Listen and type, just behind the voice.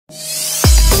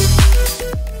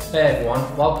Hey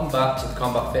everyone, welcome back to the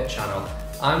Combat Fit channel.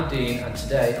 I'm Dean and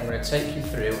today I'm going to take you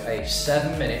through a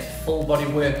 7-minute full body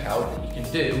workout that you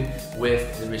can do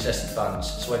with the resistance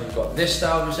bands. So whether you've got this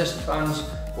style of resistance bands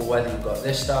or whether you've got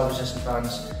this style of resistance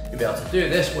bands, you'll be able to do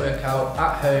this workout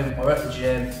at home or at the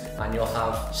gym and you'll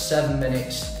have 7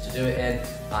 minutes to do it in,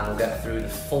 and we'll get through the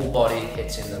full body,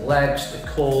 hitting the legs, the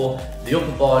core, the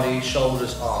upper body,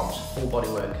 shoulders, arms, full body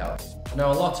workout. I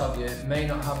know a lot of you may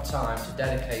not have time to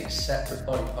dedicate separate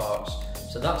body parts,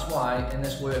 so that's why in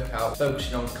this workout,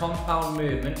 focusing on compound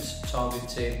movements,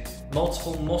 targeting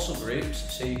multiple muscle groups,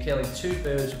 so you're killing 2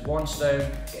 birds with 1 stone,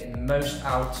 getting the most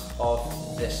out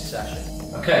of this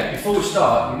session. Okay, before we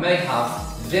start, you may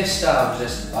have this style of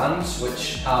resistance bands,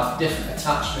 which have different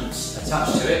attachments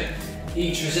attached to it.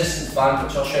 Each resistance band,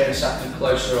 which I'll show you in a second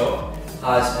closer up,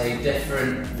 has a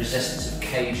different resistance of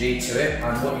kg to it,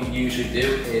 and what you usually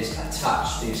do is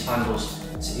attach these handles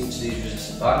to each of these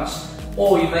resistance bands.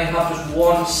 Or you may have just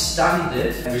one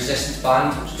standard resistance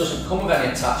band which doesn't come with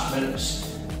any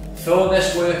attachments. For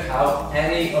this workout,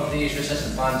 any of these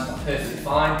resistance bands are perfectly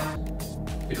fine,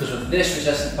 because with this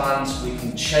resistance bands we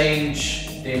can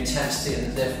change the intensity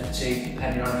and the difficulty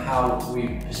depending on how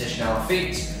we position our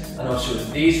feet. And also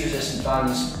with these resistance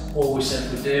bands, all we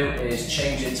simply do is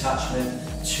change the attachment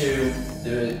to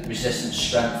the resistance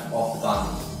strength of the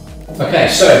band. Okay,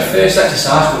 so first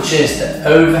exercise, which is the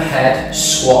overhead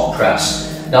squat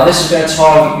press. Now this is going to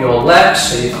target your legs,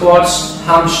 so your quads,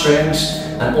 hamstrings,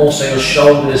 and also your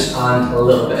shoulders and a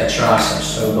little bit of triceps.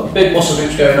 So we've got big muscle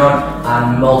groups going on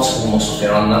and multiple muscles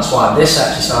going on, and that's why this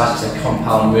exercise is a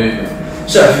compound movement.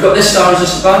 So if you've got this style of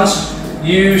resistance bands,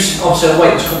 use obviously a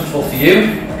weight that's comfortable for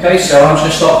you. Okay, so I'm just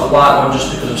going to start with the light one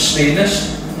just because of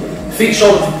speediness. Feet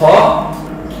shoulder apart,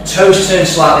 toes turn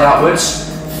slightly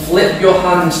outwards. Flip your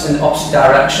hands in the opposite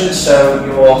direction, so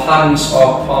your hands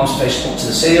are palms facing up to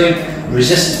the ceiling.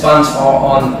 Resistance bands are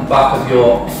on the back of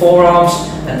your forearms,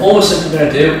 and all we're simply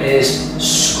going to do is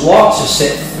squat, so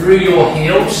sit through your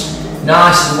heels,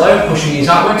 nice and low, pushing these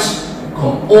outwards.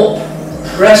 Come up,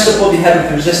 press above your head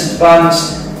with the resistance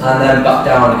bands, and then back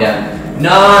down again.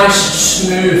 Nice,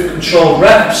 smooth, controlled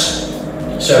reps.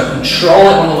 So control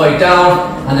it on the way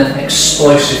down and then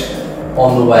explosive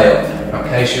on the way up.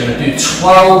 Okay, so you're going to do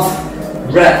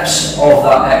 12 reps of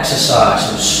that exercise.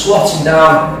 So squatting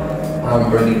down and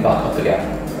bringing it back up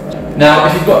again. Now,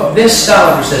 if you've got this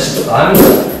style of resistance band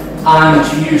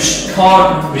and you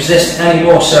can't resist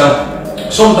anymore, so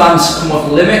some bands come off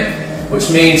the limit, which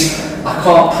means I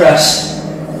can't press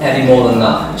any more than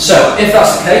that. So if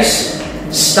that's the case,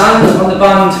 stand on the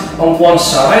band on one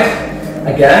side,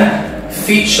 again,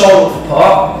 feet shoulder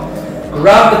apart,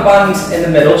 grab the band in the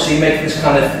middle, so you make this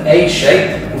kind of A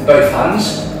shape with both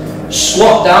hands,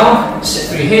 squat down, sit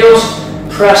through your heels,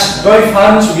 press both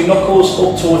hands with your knuckles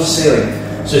up towards the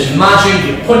ceiling. So just imagine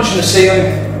you're punching the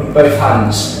ceiling with both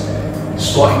hands.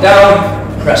 Squatting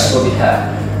down, press above your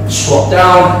head. Squat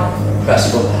down,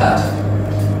 press above the head.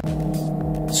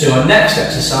 So our next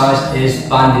exercise is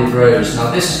banded rows.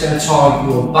 Now this is going to target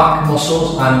your back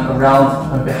muscles and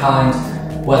around and behind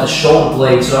where the shoulder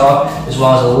blades are, as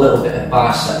well as a little bit of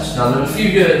biceps. Now there are a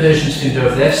few good versions you can do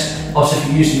of this. Obviously if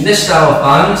you're using this style of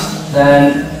band,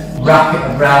 then wrap it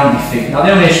around your feet. Now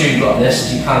the only issue you've got with this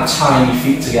is you kind of tying your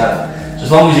feet together. So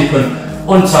as long as you can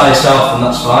untie yourself, then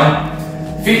that's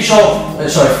fine.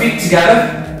 Feet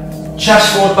together.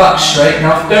 Chest forward, back straight.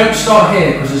 Now don't start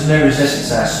here because there's no resistance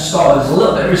there. So start with a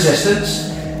little bit of resistance.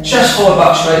 Chest forward,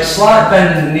 back straight, slight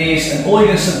bend in the knees, and all you're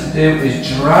going to simply do is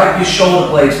drag your shoulder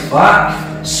blades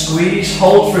back, squeeze,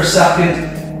 hold for a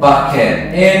second, back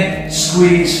in,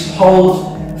 squeeze,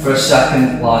 hold for a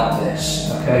second like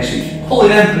this. Okay, so you pull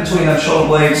it in between those shoulder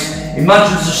blades.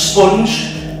 Imagine there's a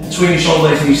sponge between your shoulder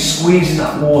blades and you're squeezing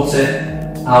that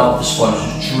water out of the sponge,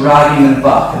 just dragging them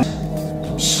back.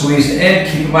 Squeeze it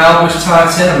in, keeping my elbows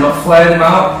tight in, I'm not flaring them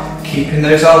out, keeping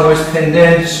those elbows pinned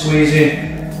in, squeezing,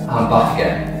 and back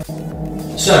again.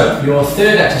 So, your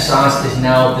third exercise is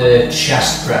now the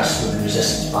chest press with the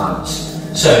resistance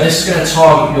bands. So this is going to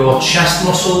target your chest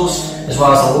muscles, as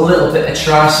well as a little bit of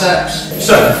triceps.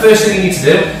 So the first thing you need to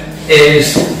do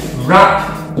is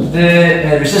wrap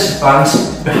the resistance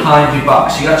bands behind your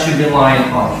back, so you're actually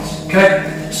relying on it.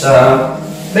 Okay, so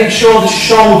make sure the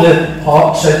shoulder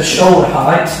part, so the shoulder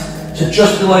height, so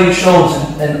just below your shoulders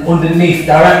and underneath,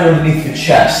 directly underneath your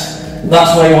chest.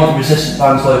 That's where you want the resistance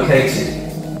bands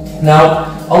located. Now,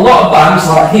 a lot of bands,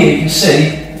 like here, you can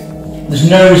see there's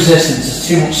no resistance, there's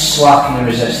too much slack in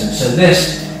the resistance. So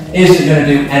this isn't going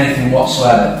to do anything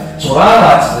whatsoever. So what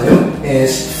I like to do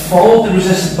is fold the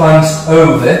resistance bands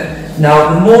over.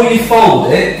 Now, the more you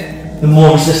fold it, the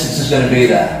more resistance is going to be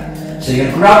there. So you're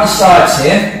going to grab the sides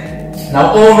here,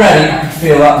 Now already I can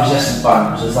feel that resistance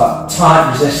band because there's that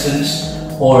tight resistance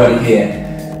already here.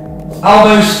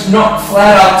 Elbows not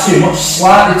flared out too much,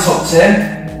 slightly tucked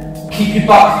in. Keep your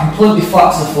back completely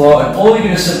flat to the floor, and all you're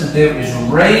going to simply do is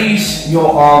raise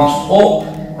your arms up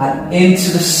and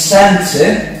into the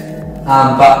centre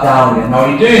and back down again. Now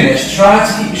when you're doing this, try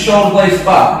to keep your shoulder blades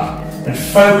back and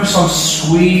focus on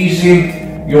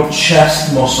squeezing your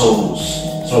chest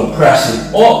muscles. So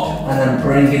pressing up and then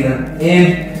bringing them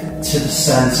in to the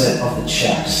centre of the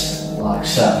chest, like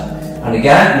so. And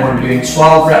again, we're going to be doing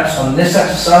 12 reps on this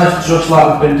exercise, just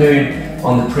like we've been doing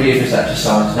on the previous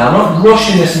exercise. Now I'm not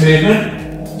rushing this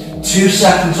movement, 2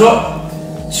 seconds up,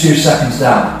 2 seconds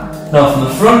down. Now from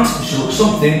the front, it should look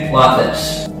something like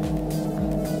this.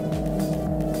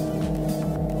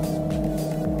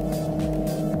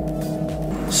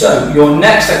 So your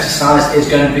next exercise is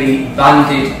going to be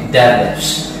banded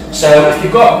deadlifts. So if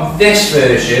you've got this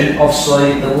version,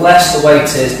 obviously the less the weight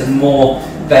is, the more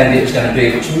bendy it's going to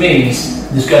be, which means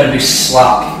there's going to be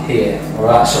slack here.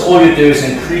 Alright, so all you do is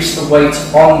increase the weight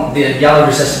on the yellow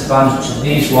resistance bands, which are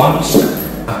these ones.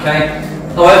 Okay.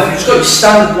 However, if you've just got your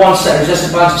standard one set of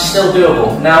resistance bands, it's still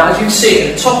doable. Now, as you can see,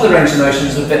 at the top of the range of motion,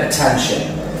 there's a bit of tension.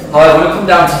 However, when we come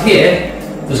down to here,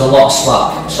 there's a lot of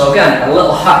slack. So again, a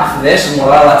little hack for this, and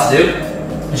what I like to do,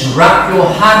 is wrap your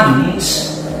hands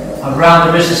around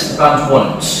the resistance bands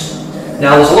once.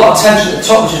 Now, there's a lot of tension at the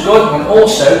top, which is good, and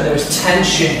also there is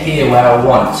tension here where I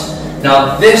want.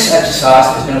 Now, this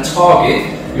exercise is going to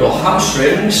target your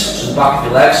hamstrings, so the back of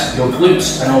your legs, your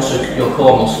glutes, and also your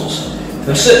core muscles.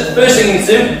 The first thing you need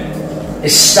to do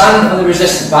is stand on the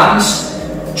resistance bands,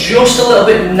 just a little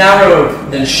bit narrower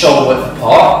than shoulder width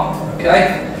apart.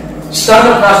 Okay? Stand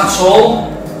up nice and tall.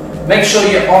 Make sure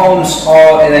your arms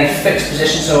are in a fixed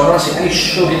position, so I don't see any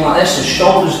shrugging like this. So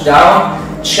shoulders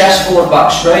down, chest forward,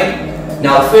 back straight.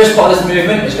 Now the first part of this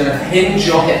movement is going to hinge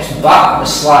your hips back with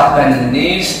a slight bend in the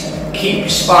knees. Keep your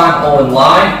spine all in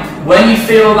line. When you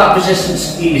feel that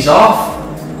resistance ease off,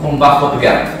 come back up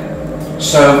again.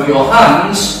 So your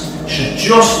hands should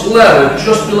just lower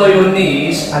just below your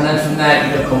knees, and then from there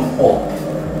you're going to come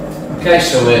up. Okay,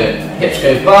 so hips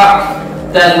go back,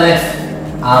 deadlift,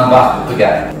 and back up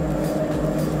again.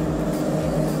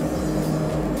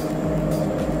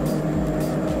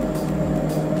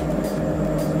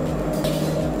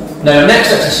 Now your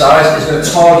next exercise is going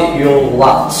to target your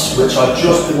lats, which are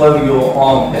just below your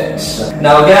armpits.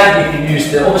 Now again, you can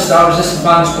use the other style resistance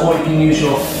bands, or you can use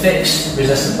your fixed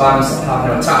resistance bands that have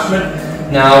no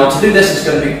attachment. Now to do this, it's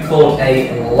going to be called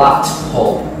a lat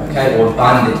pull, okay, or a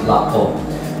banded lat pull.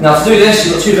 Now to do this,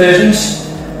 you've got two versions.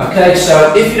 Okay,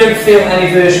 so if you don't feel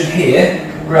any version here,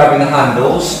 grabbing the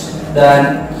handles,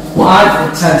 then what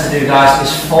I tend to do, guys,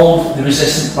 is fold the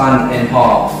resistance band in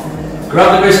half.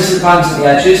 Grab the resistance bands at the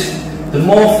edges. The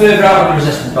more further out of the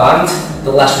resistance band,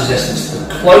 the less resistance.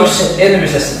 The closer in the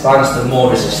resistance bands, the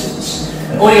more resistance.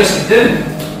 And all you have to do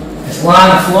is lie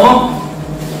on the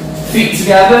floor, feet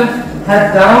together,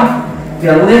 head down.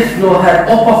 You're going to lift your head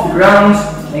up off the ground,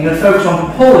 and you're going to focus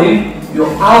on pulling your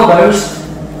elbows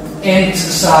into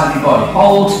the side of your body.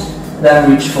 Hold,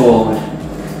 then reach forward.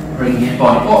 Bring your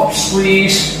body up,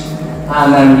 squeeze,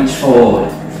 and then reach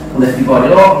forward. Lift your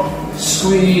body up,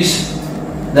 squeeze,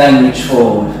 then reach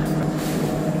forward.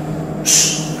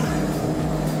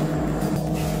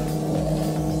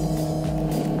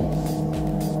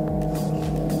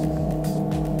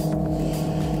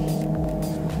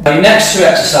 Now your next two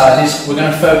exercises, we're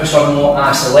going to focus on more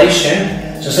isolation.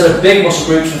 So instead of big muscle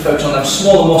groups, we're focusing on them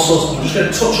smaller muscles. We're just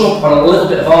going to touch up on a little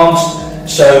bit of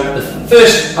arms. So the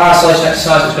first isolation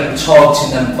exercise is going to be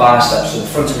targeting them biceps, so the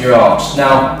front of your arms.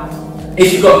 Now,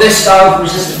 if you've got this style of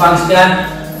resistance bands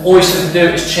again, all you simply do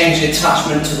is change the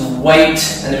attachment to the weight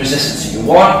and the resistance that you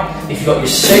want. If you've got your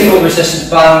single resistance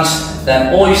bands,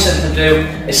 then all you simply do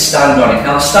is stand on it.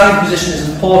 Now the standing position is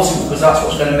important because that's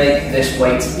what's going to make this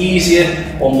weight easier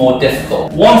or more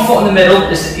difficult. One foot in the middle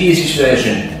is the easiest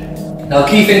version. Now the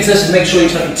key thing to this is make sure you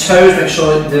touch your toes, make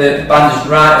sure the band is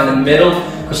right in the middle,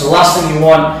 because the last thing you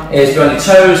want is be on your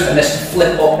toes and this to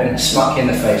flip up and smack you in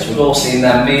the face. We've all seen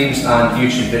them memes and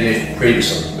YouTube videos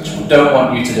previously, which we don't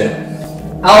want you to do.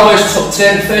 Elbows tucked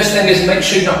in. First thing is make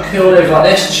sure you're not curled over like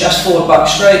this, chest forward, back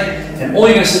straight, and all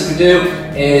you're going to simply do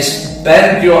is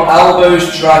bend your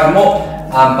elbows, drag them up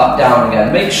and back down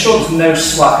again. Make sure there's no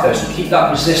slack though, so keep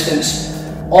that resistance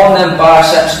on them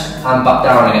biceps and back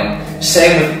down again.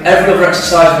 Same with every other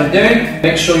exercise you've been doing.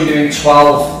 Make sure you're doing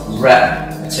 12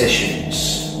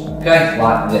 repetitions, okay,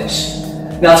 like this.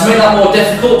 Now to make that more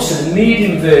difficult, so the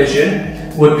medium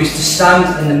version would be to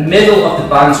stand in the middle of the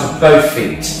bands with both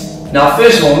feet. Now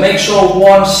first of all, make sure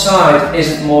one side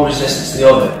isn't more resistant to the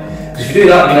other. Because if you do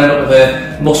that, you're going to end up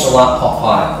with a muscle like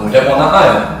Popeye, and we don't want that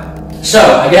either.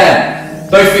 So again,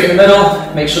 both feet in the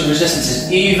middle, make sure the resistance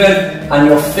is even, and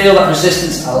you'll feel that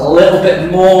resistance a little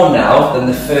bit more now than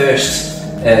the first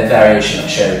variation I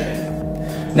showed you.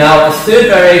 Now the third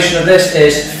variation of this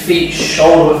is feet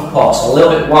shoulder width apart, so a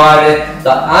little bit wider.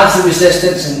 That adds the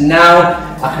resistance, and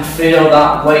now I can feel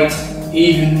that weight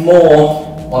even more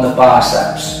on the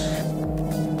biceps.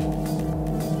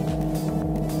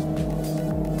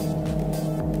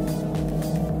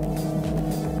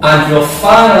 And your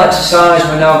final exercise,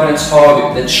 we're now going to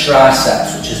target the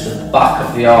triceps, which is the back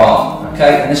of the arm.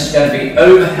 Okay, and this is going to be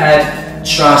overhead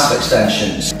tricep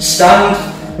extensions.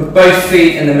 Stand with both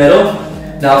feet in the middle.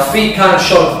 Now feet kind of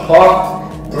shoulder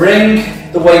apart.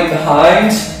 Bring the weight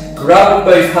behind. Grab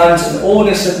with both hands, and all we're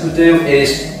going to simply do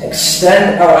is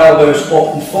extend our elbows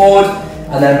up and forward,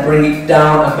 and then bring it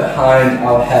down and behind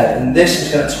our head. And this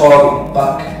is going to target the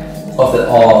back of the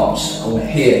arms. And we're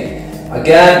here.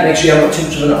 Again, make sure you haven't got too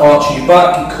much of an arch in your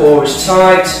back, your core is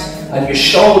tight, and your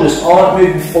shoulders aren't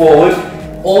moving forward.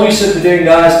 All you're simply doing,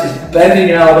 guys, is bending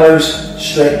your elbows,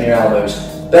 straighten your elbows.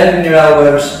 Bending your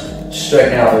elbows,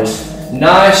 straighten your elbows.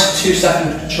 Nice 2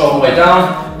 second control on the way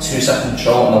down, 2 second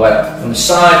control on the way up. From the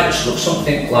side, it should look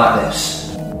something like this.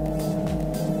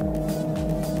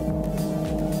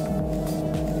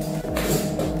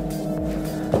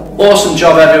 Awesome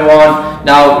job, everyone.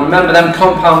 Now remember, them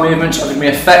compound movements are going to be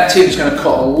effective. It's going to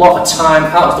cut a lot of time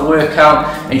out of the workout,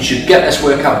 and you should get this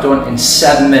workout done in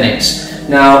 7 minutes.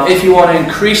 Now if you want to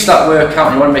increase that workout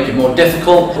and you want to make it more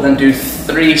difficult, then do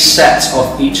 3 sets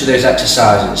of each of those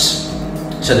exercises.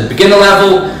 So the beginner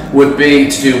level would be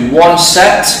to do 1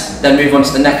 set, then move on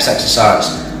to the next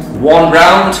exercise. 1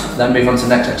 round, then move on to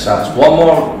the next exercise.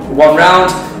 1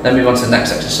 round, then move on to the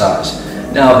next exercise.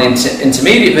 Now the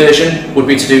intermediate version would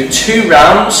be to do 2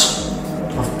 rounds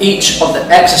of each of the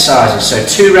exercises. So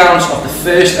 2 rounds of the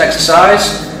first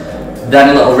exercise,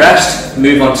 then a little rest,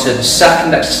 move on to the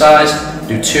second exercise,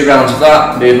 do 2 rounds of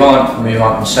that, move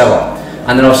on, and so on.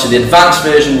 And then obviously the advanced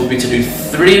version would be to do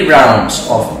 3 rounds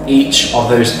of each of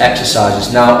those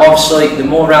exercises. Now obviously the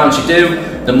more rounds you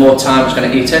do, the more time it's going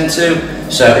to eat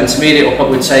into. So intermediate will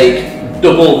probably take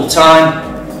double the time,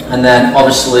 and then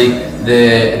obviously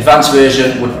the advanced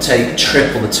version would take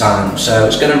triple the time. So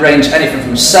it's going to range anything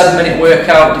from a 7-minute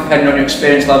workout, depending on your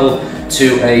experience level,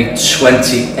 to a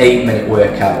 28-minute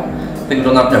workout. I think we've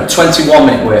done that, no,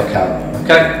 21-minute workout,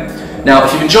 okay? Now,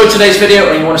 if you've enjoyed today's video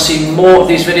and you want to see more of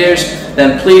these videos,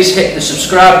 then please hit the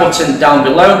subscribe button down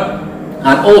below,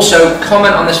 and also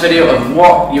comment on this video of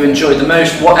what you enjoyed the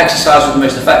most, what exercise was the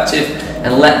most effective,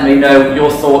 and let me know your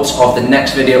thoughts of the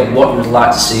next video and what you would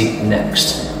like to see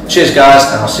next. Cheers guys,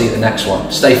 and I'll see you at the next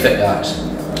one. Stay fit guys.